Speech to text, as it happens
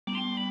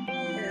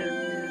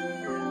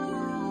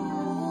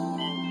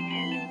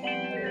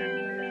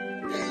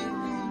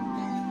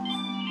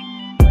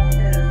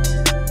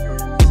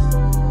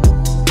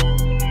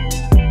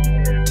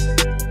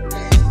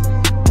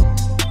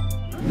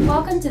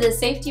Welcome to the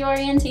safety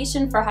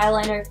orientation for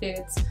Highliner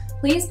Foods.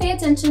 Please pay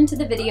attention to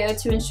the video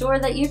to ensure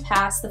that you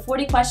pass the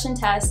 40-question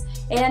test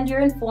and you're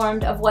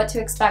informed of what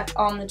to expect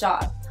on the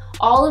job.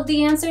 All of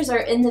the answers are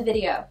in the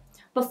video.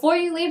 Before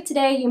you leave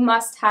today, you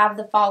must have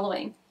the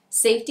following: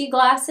 safety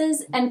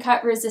glasses and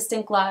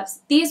cut-resistant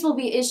gloves. These will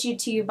be issued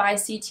to you by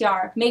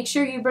CTR. Make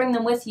sure you bring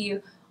them with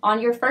you on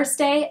your first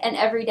day and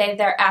every day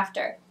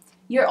thereafter.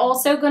 You're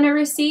also going to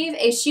receive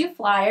a shoe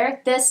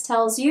flyer. This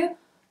tells you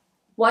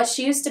what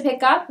shoes to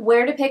pick up,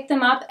 where to pick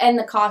them up, and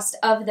the cost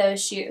of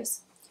those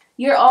shoes.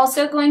 You're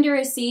also going to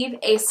receive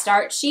a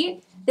start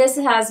sheet. This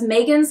has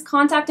Megan's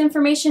contact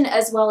information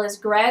as well as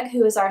Greg,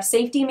 who is our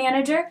safety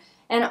manager,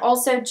 and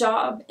also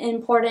job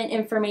important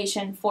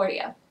information for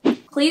you.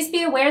 Please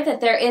be aware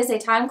that there is a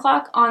time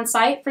clock on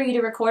site for you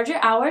to record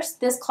your hours.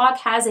 This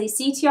clock has a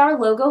CTR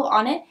logo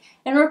on it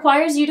and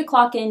requires you to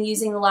clock in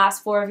using the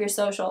last 4 of your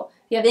social.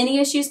 If you have any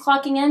issues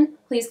clocking in,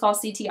 please call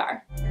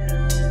CTR.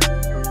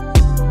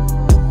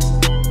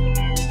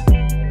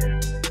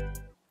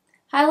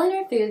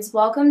 Highliner Foods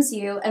welcomes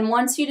you and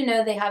wants you to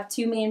know they have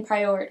 2 main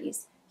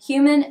priorities: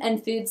 human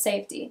and food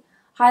safety.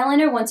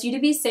 Highliner wants you to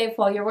be safe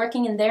while you're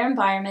working in their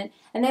environment,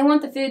 and they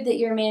want the food that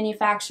you're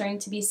manufacturing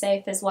to be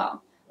safe as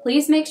well.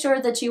 Please make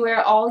sure that you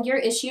wear all your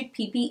issued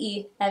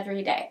PPE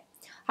every day.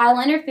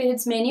 Highliner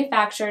Foods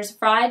manufactures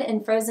fried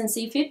and frozen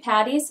seafood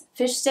patties,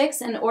 fish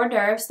sticks, and hors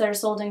d'oeuvres that are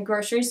sold in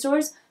grocery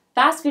stores,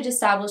 fast food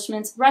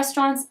establishments,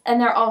 restaurants, and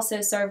they're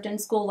also served in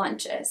school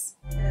lunches.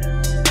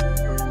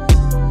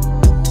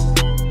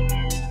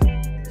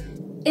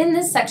 In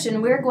this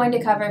section, we're going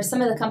to cover some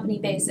of the company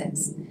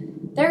basics.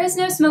 There is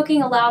no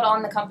smoking allowed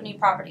on the company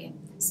property.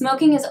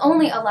 Smoking is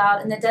only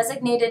allowed in the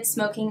designated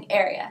smoking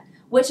area,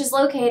 which is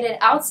located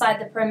outside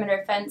the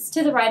perimeter fence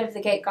to the right of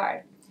the gate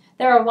guard.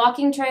 There are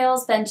walking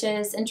trails,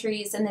 benches, and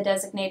trees in the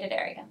designated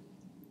area.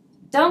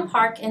 Don't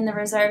park in the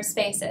reserved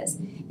spaces.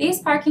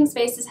 These parking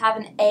spaces have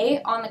an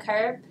A on the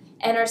curb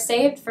and are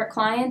saved for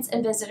clients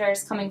and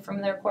visitors coming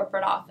from their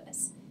corporate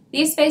office.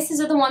 These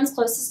spaces are the ones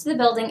closest to the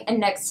building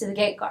and next to the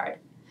gate guard.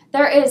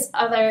 There is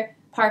other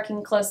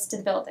parking close to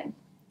the building.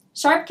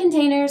 Sharp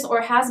containers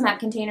or hazmat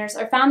containers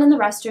are found in the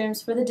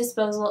restrooms for the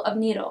disposal of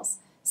needles.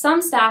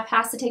 Some staff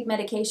has to take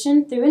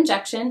medication through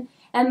injection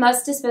and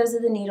must dispose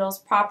of the needles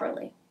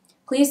properly.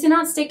 Please do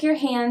not stick your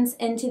hands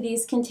into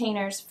these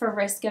containers for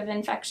risk of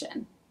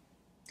infection.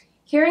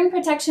 Hearing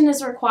protection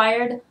is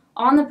required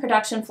on the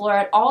production floor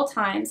at all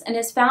times and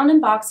is found in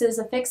boxes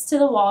affixed to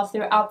the wall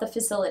throughout the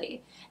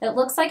facility. It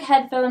looks like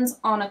headphones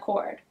on a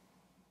cord.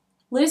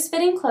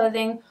 Loose-fitting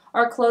clothing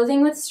or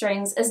clothing with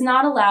strings is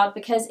not allowed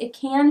because it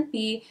can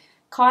be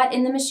caught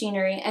in the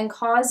machinery and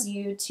cause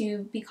you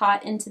to be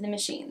caught into the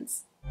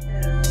machines.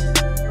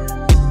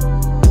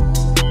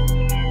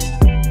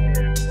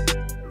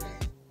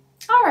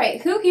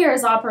 Alright, who here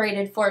has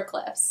operated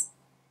forklifts?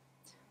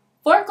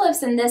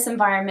 Forklifts in this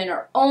environment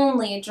are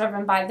only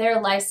driven by their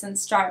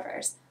licensed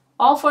drivers.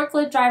 All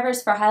forklift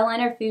drivers for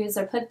Highliner Foods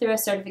are put through a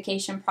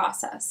certification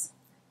process.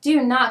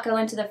 Do not go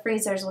into the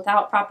freezers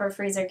without proper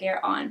freezer gear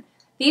on.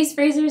 These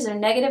freezers are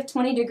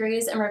 -20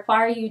 degrees and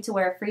require you to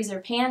wear freezer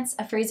pants,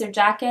 a freezer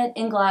jacket,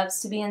 and gloves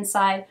to be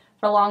inside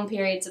for long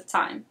periods of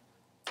time.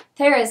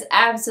 There is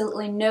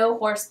absolutely no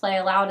horseplay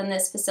allowed in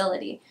this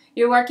facility.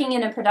 You're working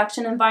in a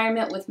production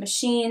environment with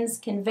machines,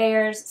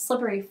 conveyors,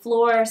 slippery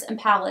floors, and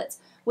pallets,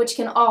 which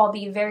can all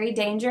be very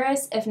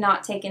dangerous if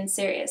not taken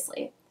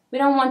seriously. We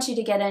don't want you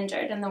to get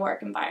injured in the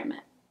work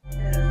environment.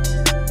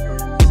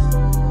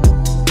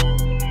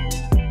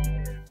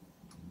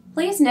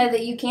 Please know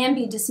that you can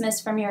be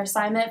dismissed from your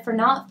assignment for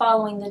not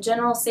following the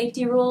general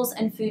safety rules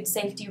and food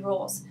safety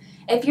rules.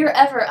 If you're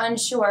ever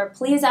unsure,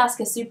 please ask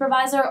a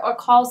supervisor or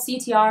call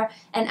CTR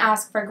and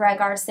ask for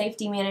Greg, our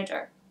safety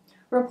manager.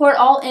 Report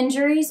all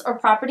injuries or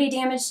property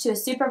damage to a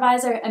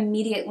supervisor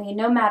immediately,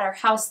 no matter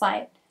how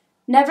slight.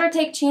 Never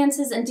take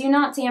chances and do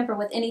not tamper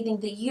with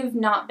anything that you've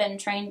not been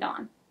trained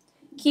on.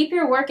 Keep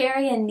your work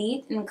area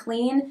neat and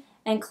clean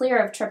and clear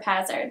of trip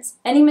hazards.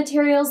 Any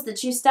materials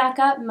that you stack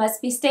up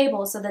must be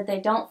stable so that they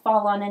don't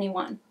fall on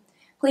anyone.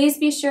 Please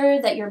be sure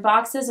that your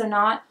boxes are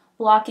not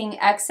blocking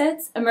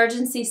exits,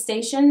 emergency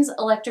stations,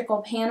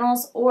 electrical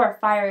panels, or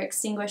fire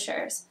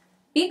extinguishers.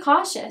 Be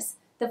cautious.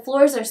 The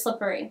floors are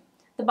slippery.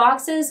 The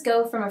boxes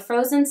go from a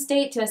frozen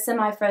state to a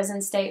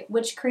semi-frozen state,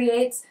 which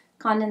creates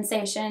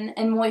condensation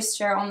and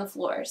moisture on the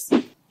floors.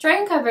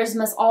 Drain covers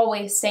must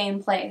always stay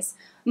in place.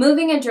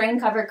 Moving a drain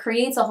cover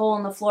creates a hole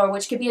in the floor,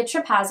 which could be a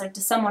trip hazard to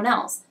someone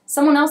else.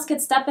 Someone else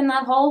could step in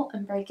that hole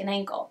and break an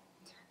ankle.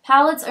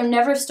 Pallets are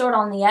never stored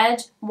on the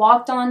edge,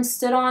 walked on,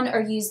 stood on,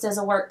 or used as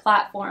a work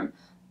platform.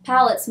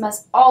 Pallets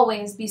must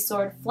always be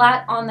stored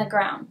flat on the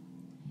ground.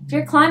 If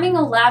you're climbing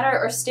a ladder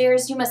or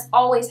stairs, you must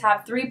always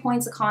have 3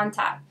 points of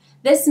contact.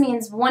 This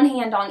means 1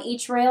 hand on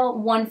each rail,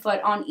 1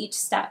 foot on each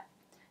step.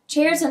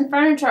 Chairs and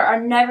furniture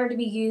are never to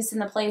be used in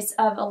the place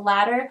of a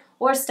ladder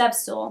or step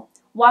stool.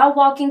 While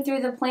walking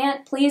through the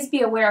plant, please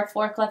be aware of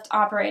forklift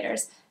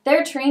operators.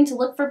 They're trained to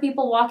look for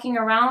people walking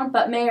around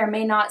but may or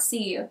may not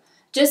see you.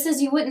 Just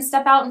as you wouldn't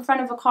step out in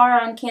front of a car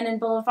on Cannon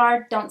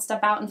Boulevard, don't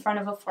step out in front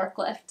of a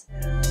forklift.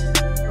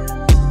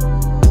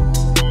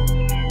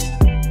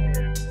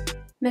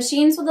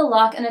 Machines with a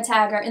lock and a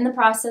tag are in the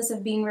process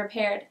of being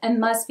repaired and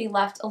must be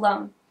left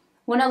alone.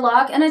 When a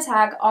lock and a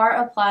tag are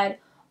applied,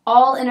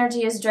 all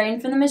energy is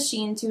drained from the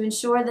machine to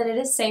ensure that it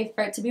is safe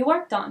for it to be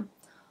worked on.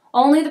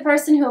 Only the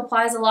person who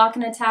applies a lock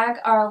and a tag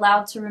are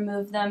allowed to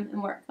remove them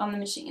and work on the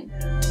machine.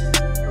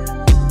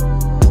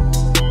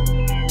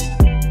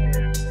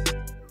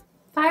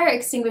 Fire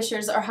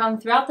extinguishers are hung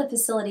throughout the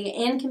facility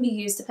and can be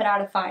used to put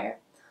out a fire.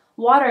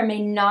 Water may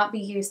not be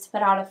used to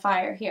put out a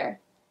fire here.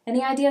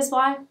 Any ideas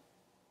why?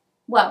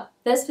 Well,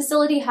 this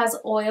facility has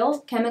oil,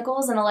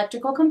 chemicals, and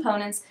electrical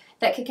components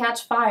that could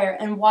catch fire,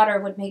 and water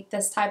would make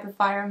this type of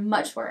fire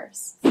much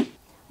worse.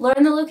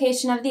 Learn the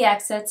location of the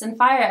exits and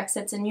fire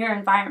exits in your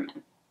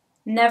environment.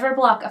 Never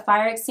block a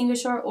fire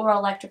extinguisher or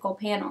electrical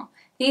panel.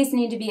 These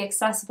need to be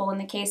accessible in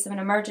the case of an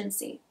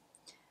emergency.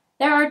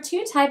 There are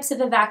two types of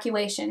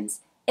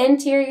evacuations,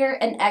 interior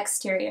and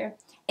exterior.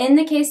 In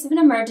the case of an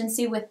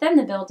emergency within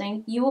the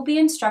building, you will be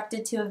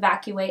instructed to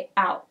evacuate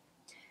out.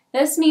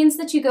 This means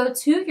that you go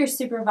to your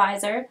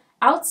supervisor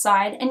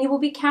outside and you will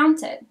be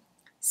counted.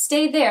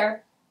 Stay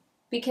there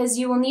because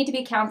you will need to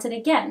be counted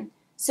again.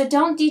 So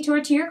don't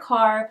detour to your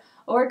car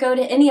or go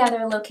to any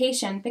other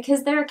location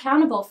because they're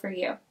accountable for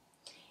you.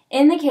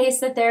 In the case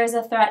that there is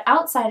a threat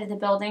outside of the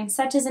building,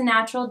 such as a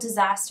natural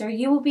disaster,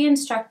 you will be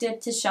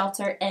instructed to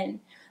shelter in,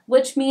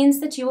 which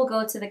means that you will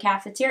go to the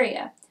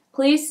cafeteria.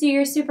 Please see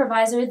your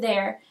supervisor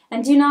there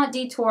and do not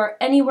detour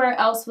anywhere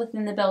else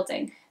within the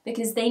building,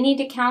 because they need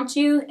to count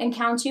you and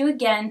count you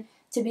again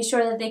to be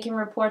sure that they can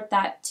report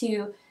that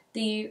to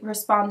the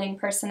responding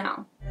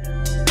personnel.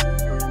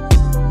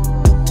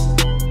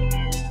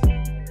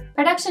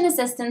 Production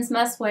assistants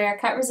must wear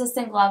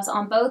cut-resistant gloves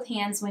on both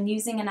hands when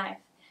using a knife.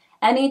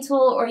 Any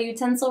tool or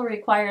utensil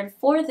required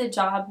for the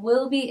job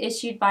will be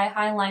issued by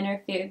Highliner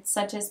Foods,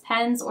 such as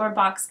pens or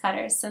box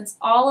cutters, since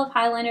all of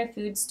Highliner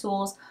Foods'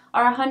 tools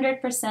are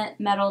 100%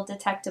 metal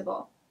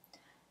detectable.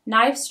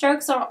 Knife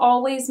strokes are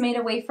always made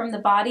away from the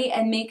body,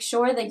 and make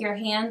sure that your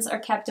hands are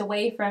kept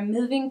away from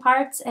moving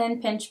parts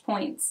and pinch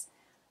points.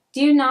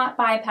 Do not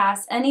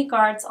bypass any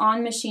guards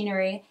on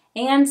machinery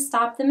and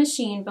stop the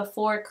machine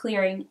before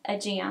clearing a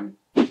jam.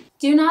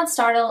 Do not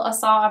startle a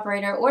saw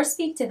operator or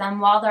speak to them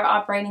while they're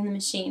operating the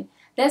machine.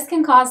 This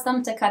can cause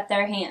them to cut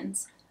their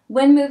hands.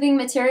 When moving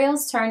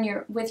materials,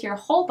 turn with your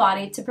whole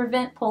body to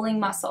prevent pulling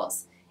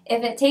muscles.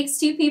 If it takes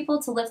 2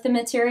 people to lift the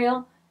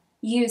material,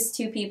 use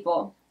 2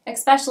 people,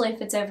 especially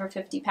if it's over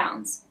 50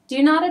 pounds.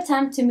 Do not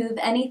attempt to move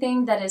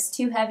anything that is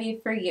too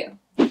heavy for you.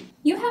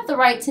 You have the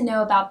right to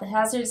know about the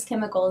hazardous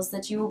chemicals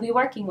that you will be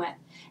working with.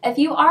 If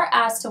you are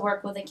asked to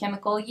work with a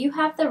chemical, you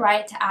have the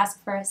right to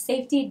ask for a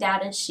safety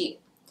data sheet.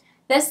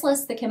 This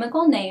lists the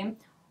chemical name,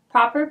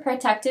 proper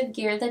protective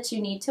gear that you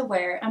need to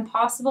wear, and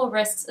possible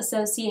risks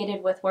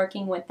associated with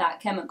working with that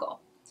chemical.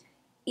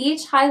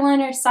 Each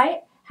Highliner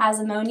site has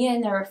ammonia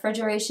in their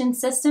refrigeration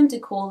system to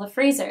cool the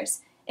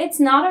freezers. It's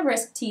not a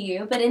risk to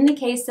you, but in the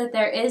case that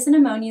there is an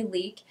ammonia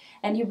leak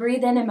and you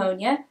breathe in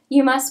ammonia,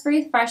 you must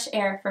breathe fresh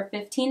air for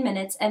 15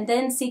 minutes and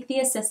then seek the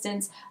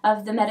assistance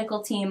of the medical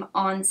team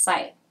on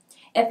site.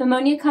 If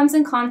ammonia comes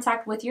in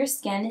contact with your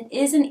skin, it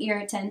is an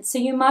irritant, so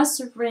you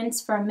must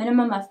rinse for a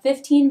minimum of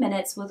 15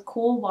 minutes with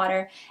cool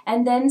water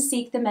and then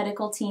seek the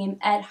medical team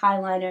at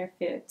Highliner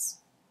Foods.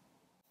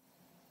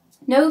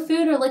 No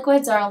food or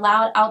liquids are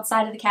allowed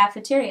outside of the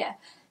cafeteria.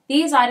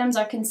 These items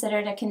are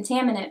considered a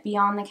contaminant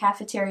beyond the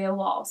cafeteria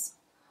walls.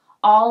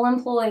 All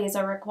employees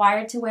are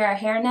required to wear a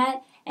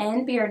hairnet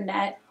and beard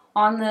net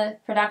on the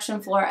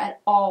production floor at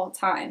all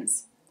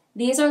times.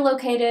 These are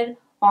located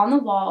on the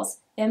walls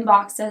in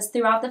boxes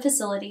throughout the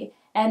facility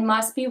and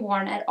must be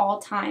worn at all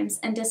times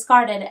and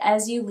discarded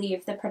as you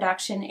leave the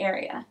production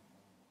area.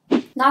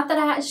 Not that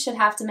I should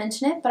have to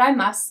mention it, but I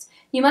must.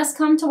 You must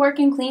come to work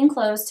in clean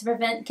clothes to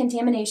prevent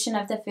contamination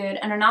of the food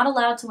and are not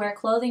allowed to wear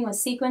clothing with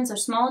sequins or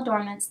small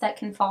adornments that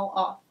can fall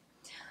off.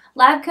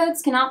 Lab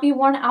coats cannot be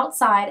worn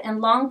outside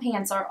and long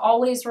pants are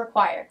always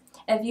required.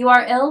 If you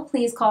are ill,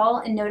 please call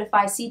and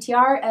notify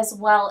CTR as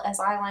well as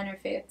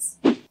Highliner Foods.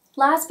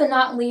 Last but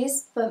not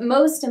least, but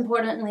most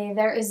importantly,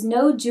 there is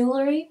no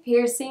jewelry,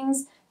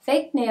 piercings,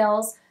 fake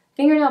nails,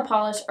 fingernail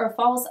polish, or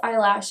false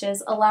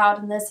eyelashes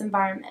allowed in this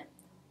environment.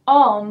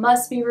 All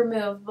must be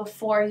removed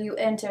before you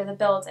enter the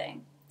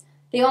building.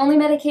 The only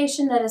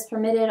medication that is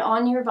permitted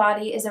on your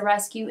body is a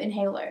rescue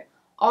inhaler.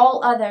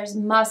 All others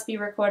must be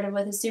recorded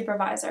with a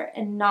supervisor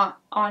and not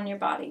on your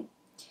body.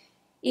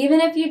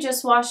 Even if you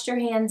just washed your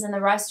hands in the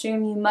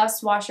restroom, you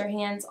must wash your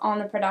hands on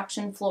the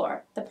production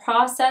floor. The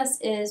process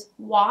is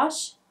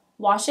wash,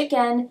 wash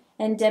again,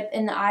 and dip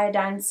in the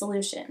iodine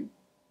solution.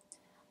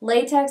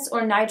 Latex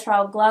or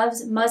nitrile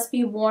gloves must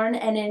be worn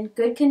and in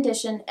good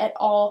condition at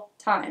all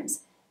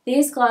times.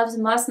 These gloves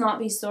must not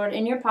be stored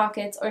in your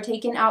pockets or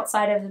taken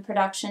outside of the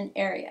production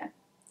area.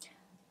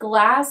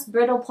 Glass,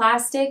 brittle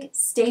plastic,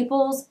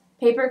 staples,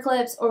 paper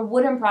clips, or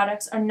wooden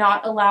products are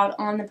not allowed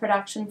on the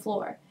production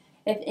floor.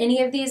 If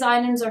any of these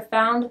items are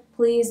found,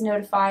 please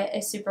notify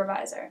a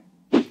supervisor.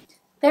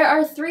 There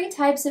are 3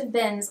 types of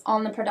bins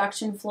on the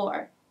production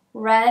floor: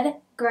 red,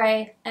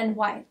 gray, and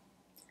white.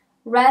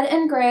 Red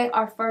and gray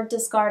are for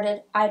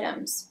discarded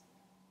items.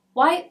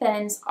 White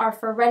bins are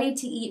for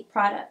ready-to-eat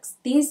products.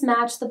 These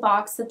match the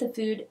box that the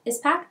food is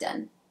packed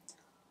in.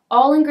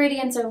 All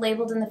ingredients are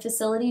labeled in the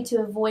facility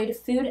to avoid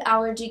food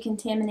allergy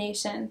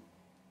contamination.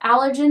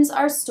 Allergens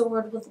are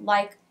stored with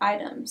like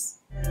items.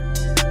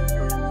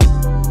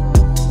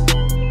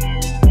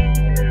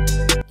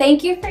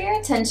 Thank you for your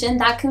attention.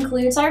 That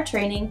concludes our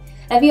training.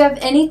 If you have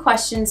any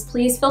questions,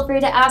 please feel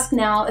free to ask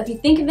now. If you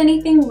think of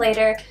anything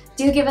later,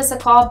 do give us a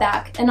call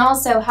back. And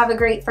also, have a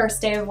great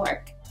first day of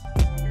work.